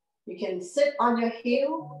 You can sit on your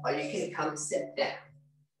heel or you can come sit down.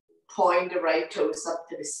 Point the right toes up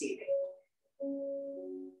to the ceiling.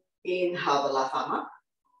 Inhale the left arm up.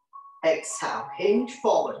 Exhale, hinge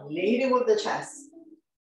forward, leading with the chest.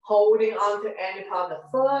 Holding on to any part of the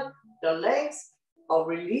foot, the legs, or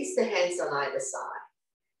release the hands on either side.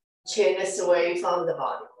 Chin is away from the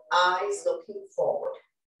body. Eyes looking forward.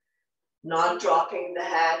 Not dropping the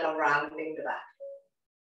head or rounding the back.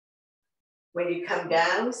 When you come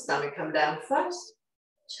down, stomach come down first.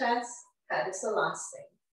 Chest, head is the last thing.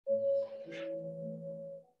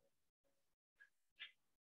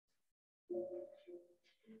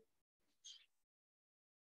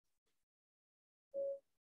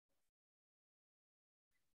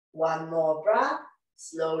 One more breath,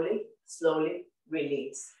 slowly, slowly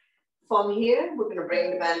release. From here, we're gonna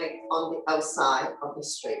bring the band leg on the outside of the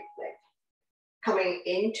straight leg. Coming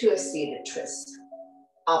into a seated twist.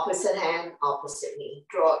 Opposite hand, opposite knee.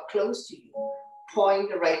 Draw it close to you. Point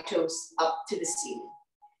the right toes up to the ceiling.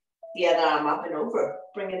 The other arm up and over.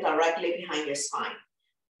 Bring it directly behind your spine.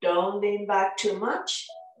 Don't lean back too much.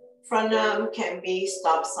 Front arm can be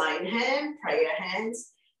stop sign hand, prayer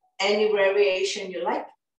hands, any variation you like.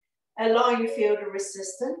 Allow you feel the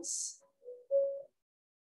resistance.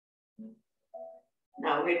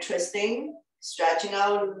 Now we're twisting, stretching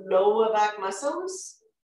out lower back muscles,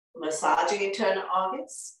 massaging internal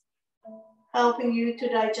organs, helping you to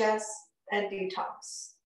digest and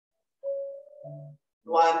detox.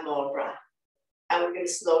 One more breath. And we're going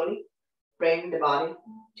to slowly bring the body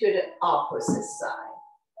to the opposite side.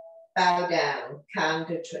 Bow down,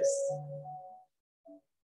 counter twist.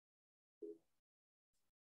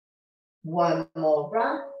 One more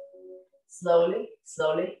breath. Slowly,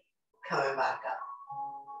 slowly coming back up.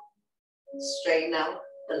 Straighten out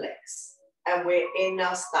the legs. And we're in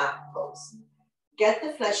our start pose. Get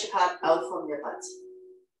the fleshy part out from your butt.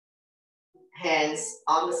 Hands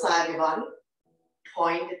on the side of your body.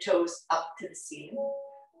 Point the toes up to the ceiling.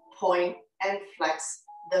 Point and flex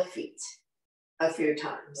the feet a few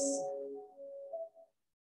times.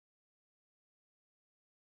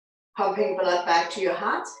 Pumping blood back to your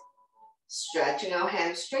heart. Stretching our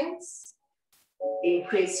hamstrings.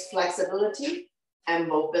 Increase flexibility and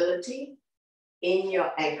mobility in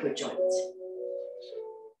your ankle joint.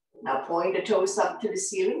 Now point the toes up to the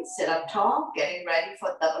ceiling, sit up tall, getting ready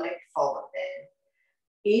for double leg forward bend.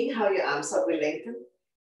 Inhale, your arms up, we lengthen.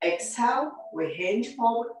 Exhale, we hinge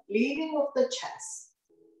forward, leading with the chest.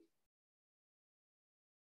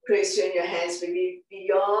 Pressing your hands really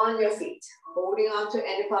beyond your feet, holding on to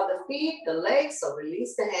any part of the feet, the legs, so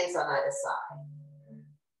release the hands on either side.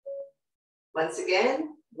 Once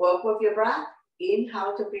again, work with your breath.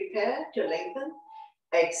 Inhale to prepare to lengthen.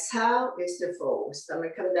 Exhale is to fold.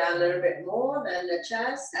 Stomach come down a little bit more than the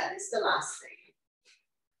chest. That is the last thing.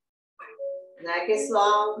 Neck is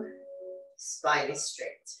long, spine is straight.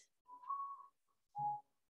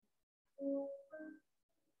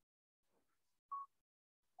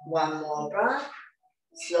 One more breath.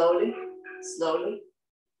 Slowly, slowly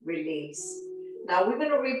release. Now we're going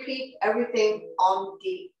to repeat everything on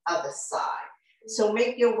the other side. So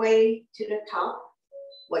make your way to the top.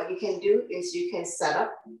 What you can do is you can set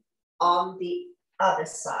up on the other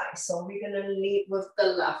side. So we're going to lead with the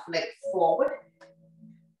left leg forward.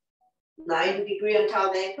 90 degree on top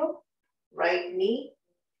of the ankle. Right knee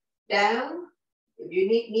down. If you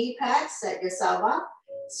need knee pads, set yourself up.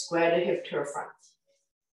 Square the hip to the front.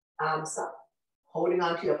 Arms up. Holding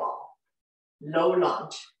onto your ball. Low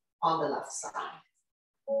lunge on the left side.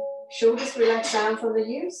 Shoulders relax down from the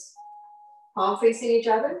ears. Palm facing each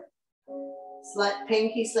other.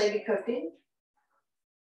 Pinky slightly curved in.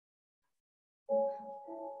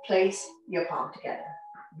 Place your palm together.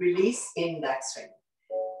 Release index finger.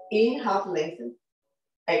 Inhale to lengthen.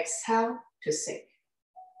 Exhale to sink.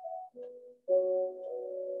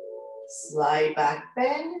 Slide back,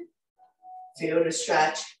 bend. Feel the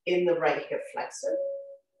stretch in the right hip flexor.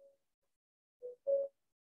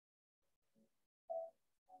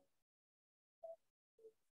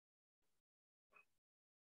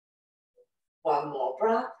 One more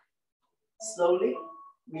breath. Slowly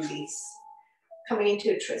release. Coming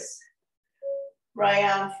into a twist. Right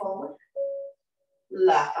arm forward.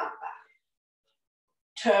 Left arm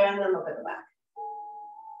back. Turn and look at the back.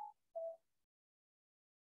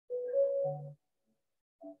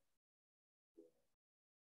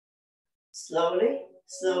 Slowly,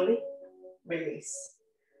 slowly release.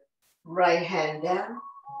 Right hand down.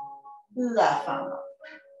 Left arm up.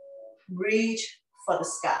 Reach for the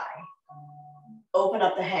sky. Open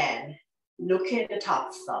up the hand, look at the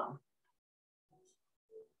top thumb.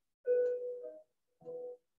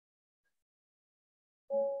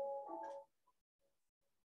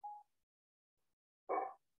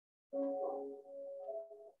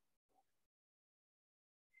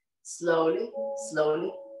 Slowly,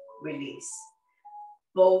 slowly release.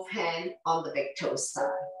 Both hands on the big toe side.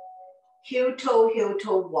 Heel toe,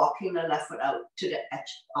 walking the left foot out to the edge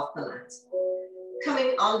of the mat.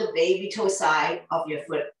 Coming on the baby toe side of your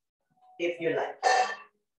foot, if you like.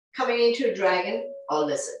 Coming into dragon or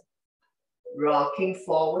lizard. Rocking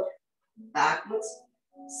forward, backwards,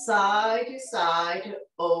 side to side to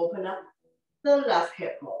open up the left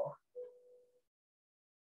hip more.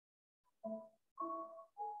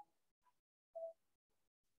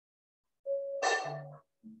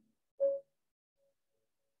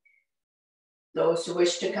 Those who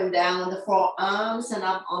wish to come down on the forearms and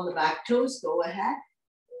up on the back toes, go ahead.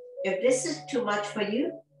 If this is too much for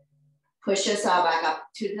you, push yourself back up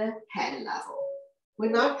to the hand level. We're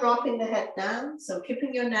not dropping the head down, so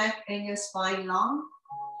keeping your neck and your spine long.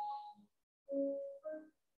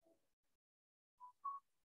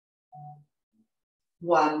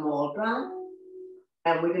 One more breath,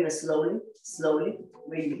 and we're gonna slowly, slowly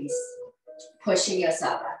release, pushing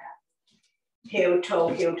yourself back up. Heel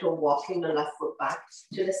toe, walking the left foot back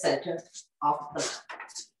to the center of the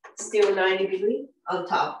mat. Still 90 degrees on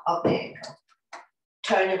top of the ankle.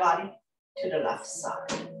 Turn your body to the left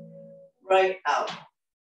side. Right out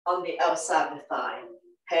on the outside of the thigh.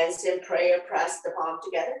 Hands in prayer, press the palm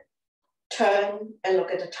together. Turn and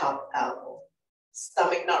look at the top elbow.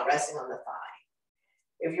 Stomach not resting on the thigh.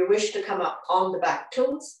 If you wish to come up on the back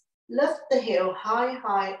toes, lift the heel high,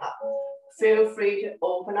 high up. Feel free to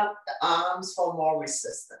open up the arms for more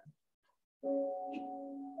resistance.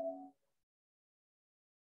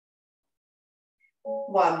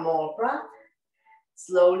 One more breath.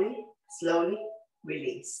 Slowly, slowly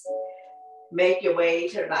release. Make your way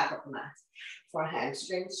to the back of the mat for a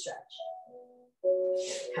hamstring stretch.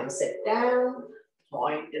 Come sit down,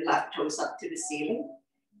 point the left toes up to the ceiling.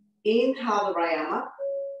 Inhale the right arm up,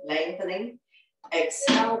 lengthening.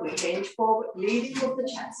 Exhale, we hinge forward, leading with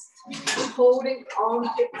the chest. Holding on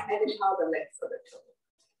to and inhale the leg for the toe.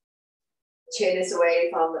 Chin is away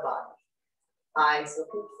from the body. Eyes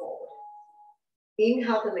looking forward.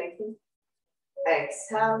 Inhale to lengthen.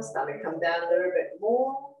 Exhale, stomach come down a little bit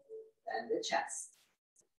more than the chest.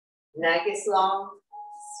 Neck is long,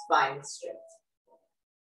 spine is straight.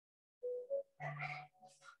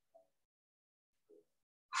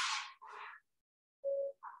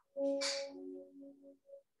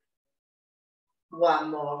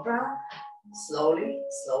 One more breath. Slowly,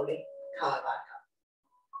 slowly, come back up.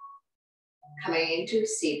 Coming into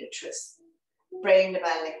seated twist. Bring the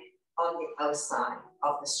back leg on the outside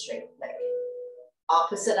of the straight leg.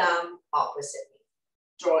 Opposite arm, opposite knee.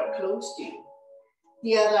 Draw it close to you.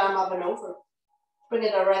 The other arm up and over. Bring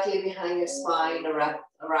it directly behind your spine,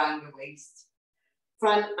 around your waist.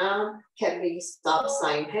 Front arm can be stop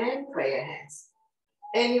sign hand, prayer hands.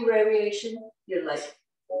 Any variation you like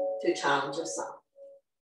to challenge yourself.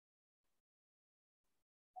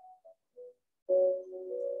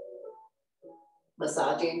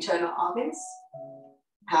 Massaging internal organs,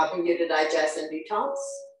 helping you to digest and detox,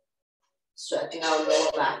 stretching our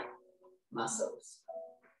lower back muscles.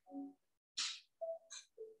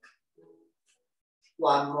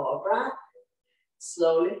 One more breath,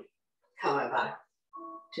 slowly coming back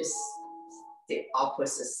to the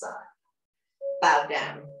opposite side. Bow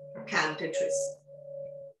down, counter twist.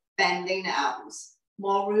 Bending the elbows,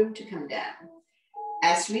 more room to come down.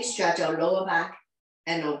 As we stretch our lower back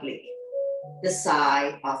and oblique, the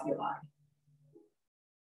side of your body.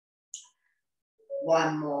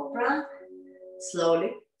 One more breath,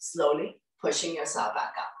 slowly, slowly pushing yourself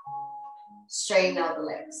back up. Straighten out the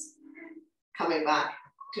legs, coming back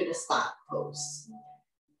to the start pose.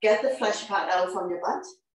 Get the flesh part out from your butt,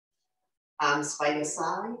 arms by your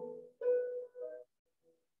side,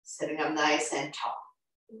 sitting up nice and tall.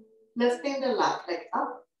 Lifting the left leg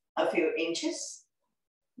up a few inches,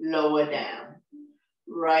 lower down.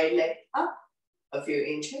 Right leg up a few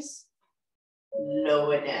inches,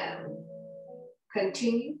 lower down.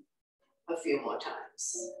 Continue a few more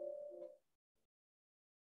times.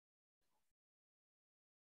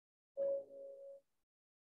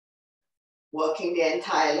 Working the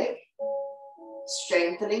entire leg,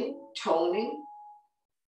 strengthening, toning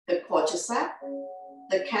the quadricep,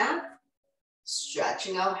 the calf,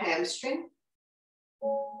 stretching our hamstring.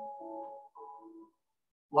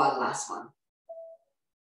 One last one.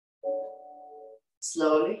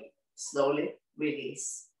 Slowly, slowly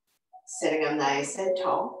release. Sitting up nice and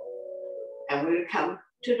tall. And we'll come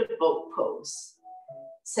to the boat pose.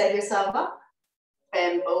 Set yourself up,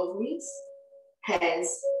 bend both knees, hands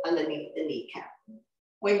underneath the kneecap.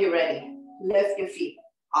 When you're ready, lift your feet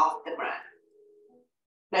off the ground.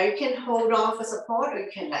 Now you can hold on for support or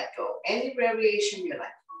you can let go. Any variation you like.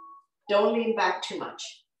 Don't lean back too much.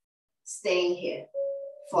 Staying here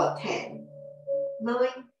for 10, 9,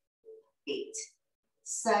 8,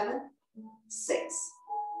 7, 6,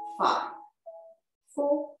 5,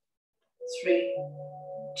 4, 3,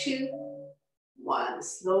 2, 1.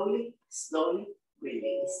 Slowly, slowly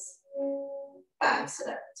release. Bounce it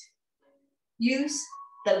out. Use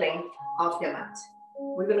the length of your mat.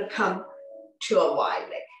 We're going to come to a wide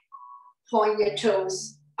leg. Point your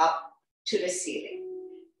toes up to the ceiling.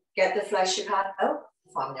 Get the fleshy part out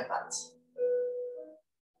from your butt.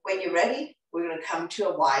 When you're ready, we're going to come to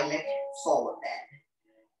a wide leg forward bend.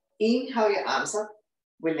 Inhale your arms up,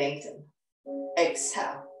 we lengthen.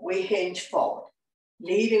 Exhale, we hinge forward,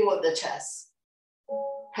 leading with the chest.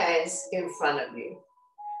 Hands in front of you.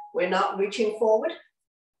 We're not reaching forward.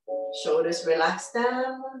 Shoulders relax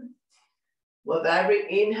down. With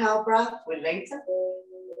every inhale breath, we lengthen.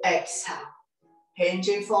 Exhale,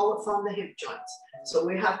 hinging forward from the hip joints. So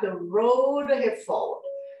we have to roll the hip forward.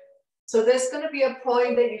 So there's going to be a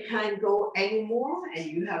point that you can't go anymore and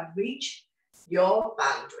you have reached your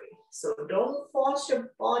boundary. So don't force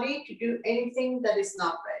your body to do anything that is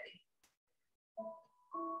not ready.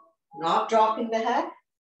 Not dropping the head.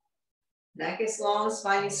 Neck is long,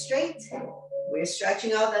 spine is straight. We're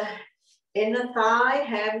stretching out the inner thigh,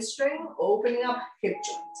 hamstring, opening up hip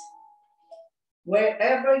joint.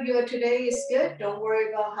 Wherever you are today is good. Don't worry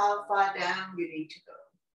about how far down you need to go.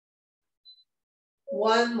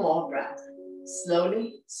 One more breath.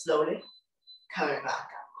 Slowly, slowly, coming back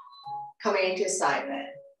up. Coming into side bend.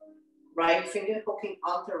 Right finger hooking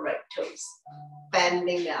onto right toes.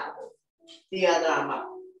 Bending the elbow. The other arm up.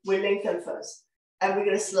 We lengthen first. And we're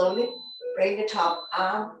gonna slowly bring the top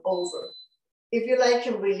arm over. If you like,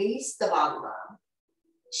 you can release the bottom arm.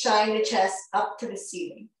 Shine the chest up to the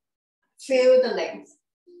ceiling. Feel the length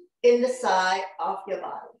in the side of your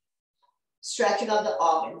body. Stretching out the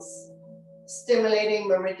organs, stimulating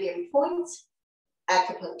meridian points,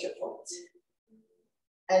 acupuncture points.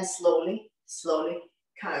 And slowly, slowly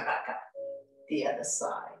come back up the other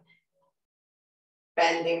side.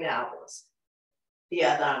 Bending the elbows, the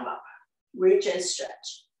other arm up. Reach and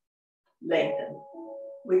stretch, lengthen.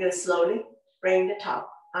 We're gonna slowly bring the top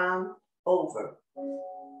arm over.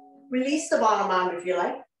 Release the bottom arm if you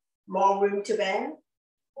like. More room to bend.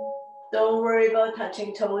 Don't worry about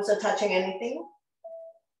touching toes or touching anything.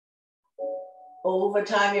 Over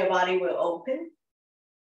time, your body will open.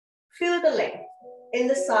 Feel the length in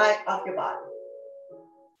the side of your body.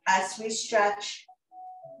 As we stretch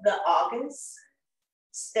the organs,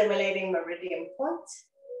 stimulating meridian points,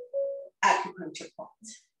 acupuncture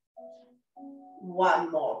points.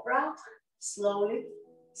 One more breath, slowly,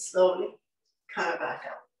 slowly, come back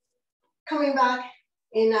up. Coming back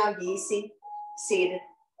in our easy seated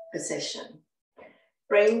position.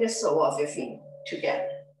 Bring the sole of your feet together.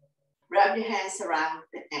 Wrap your hands around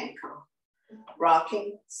the ankle,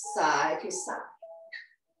 rocking side to side,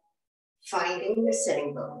 finding the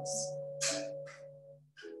sitting bones.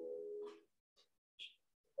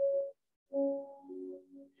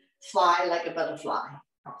 Fly like a butterfly,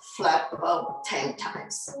 flap about 10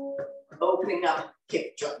 times, opening up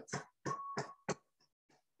hip joint.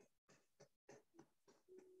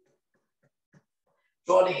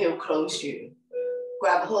 Draw the heel close to you.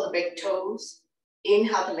 Grab hold of the big toes.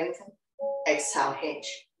 Inhale to lengthen. Exhale, hinge.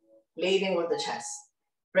 Leading with the chest.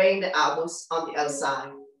 Bring the elbows on the other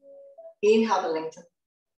side. Inhale to lengthen.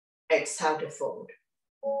 Exhale to fold.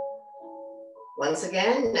 Once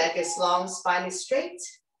again, neck is long, spine is straight.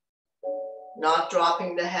 Not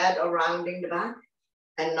dropping the head or rounding the back.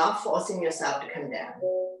 And not forcing yourself to come down.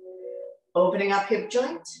 Opening up hip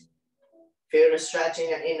joint. Feel the stretch in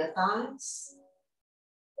your inner thighs.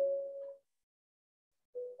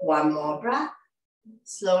 One more breath,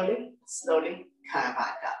 slowly, slowly come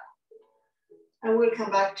back up. And we'll come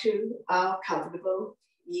back to our comfortable,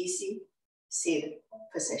 easy seated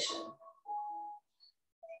position.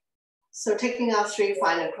 So taking our 3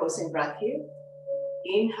 final closing breath here.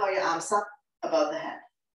 Inhale your arms up above the head.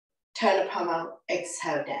 Turn the palm out,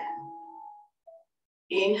 exhale down.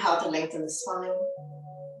 Inhale to lengthen the spine.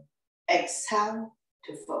 Exhale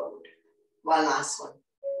to fold. One last one.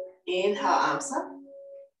 Inhale, arms up.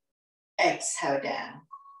 Exhale down.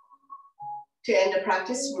 To end the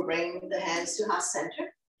practice, we bring the hands to heart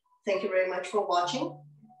center. Thank you very much for watching,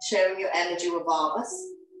 sharing your energy with all of us,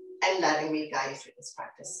 and letting me guide you through this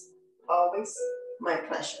practice. Always my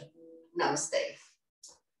pleasure. Namaste.